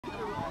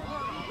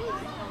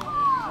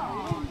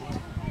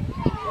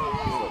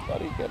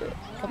Buddy, get it.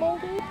 Come on,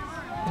 Gabe.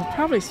 They're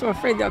probably so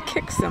afraid they'll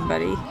kick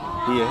somebody. He is.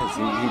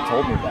 He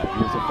told me that.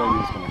 He was afraid he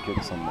was going to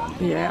kick someone.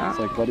 Yeah. It's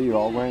like, buddy, you're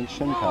all wearing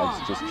shin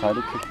pads. Just try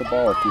to kick the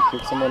ball. If you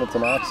kick someone, it's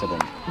an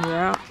accident.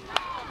 Yeah.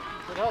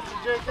 Good hustle,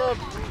 Jacob.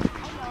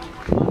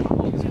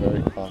 He's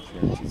very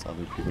conscientious.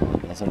 Other people.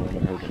 He doesn't want to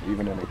hurt it,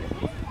 even in a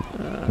game.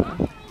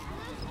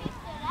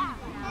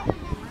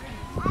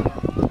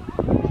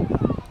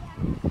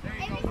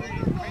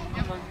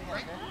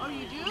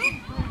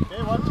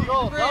 Okay, watch the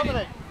goal.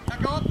 Dominic. Now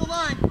go up the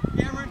line,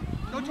 Cameron.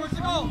 Go towards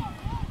the goal.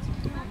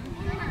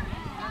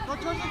 Go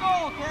towards the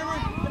goal,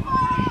 Cameron.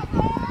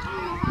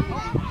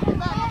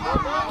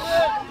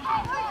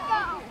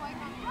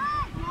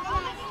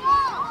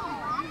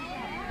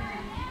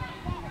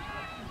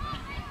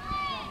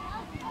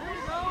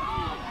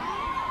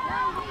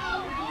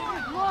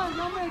 Come on,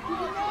 Dominic. Keep it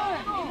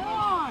going. Come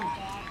on.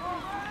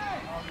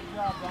 Good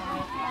job,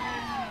 Dominic.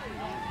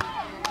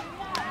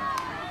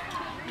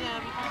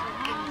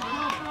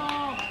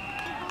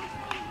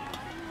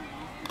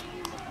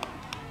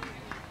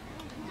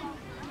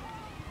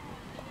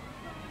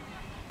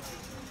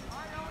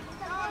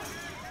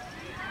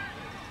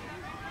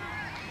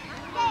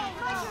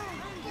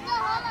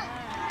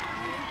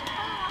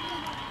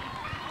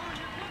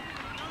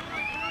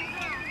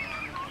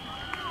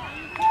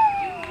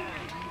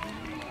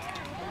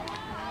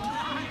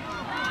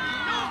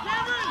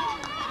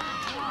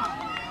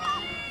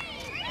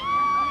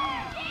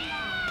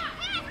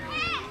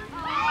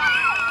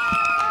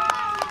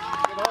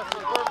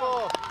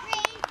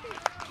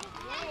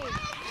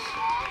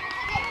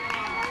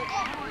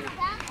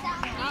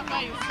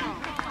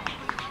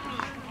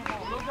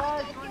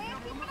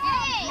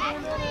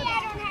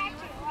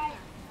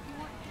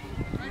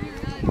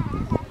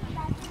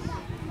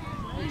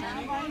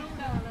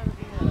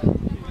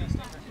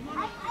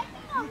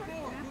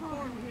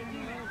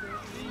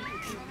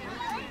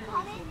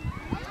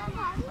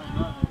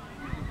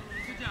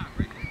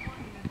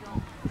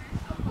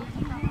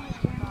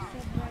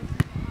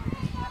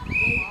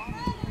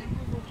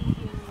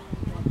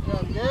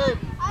 Gabe.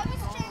 I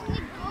was trying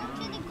to go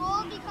to the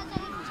goal because I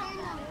was trying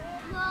to.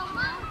 No,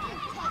 Mom can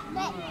take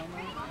that.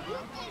 You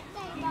take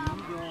that, Mom.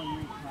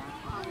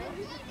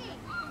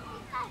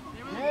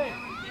 Gabe.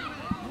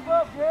 Move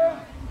up, Gabe.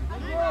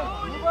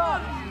 Move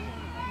up.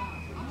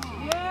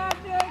 Yeah,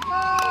 Jacob.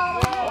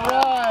 All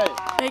right.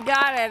 They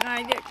got it, and I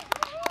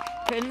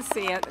couldn't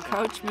see it. The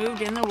coach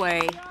moved in the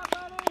way.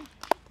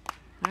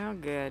 Oh,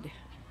 good.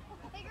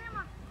 Hey,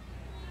 Grandma.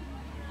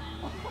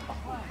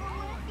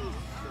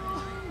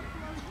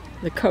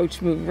 The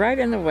coach moved right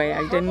in the way.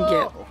 I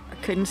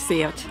couldn't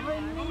see it.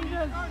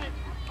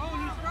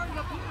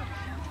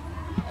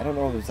 I don't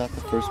know. Was that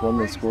the first one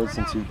they scored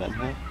since you've been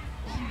here?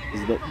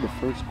 Is that the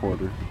first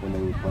quarter when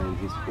they were playing?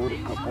 He scored it.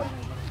 Okay.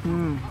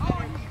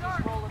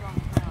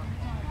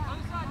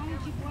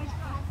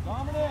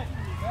 Dominic,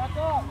 back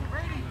up.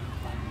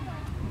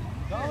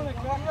 Dominic,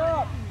 back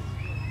up.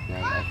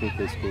 Yeah, I think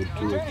they scored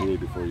 2 or 3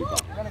 before you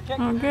got here.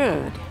 Oh,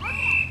 good.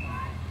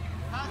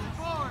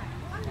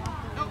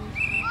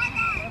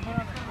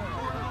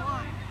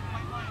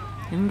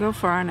 Didn't go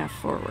far enough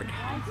forward.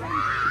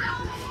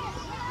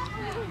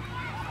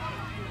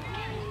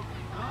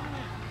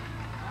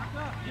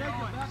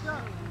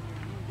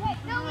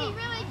 No, we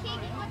really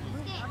can't get with the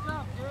stick.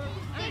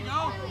 There you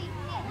go.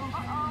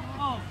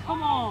 Oh,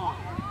 come on.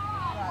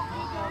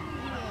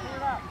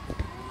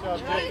 Good job,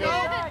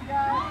 Jacob.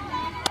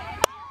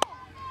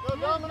 Go,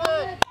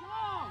 Dominic.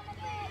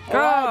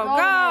 Go,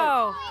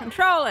 go!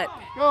 Control it.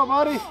 Go,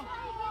 buddy.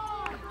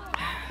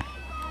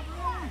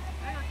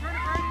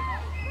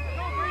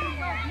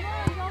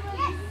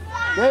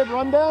 Gabe,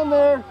 run down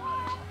there.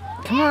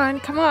 Come on,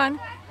 come on.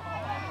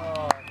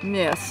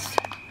 Missed.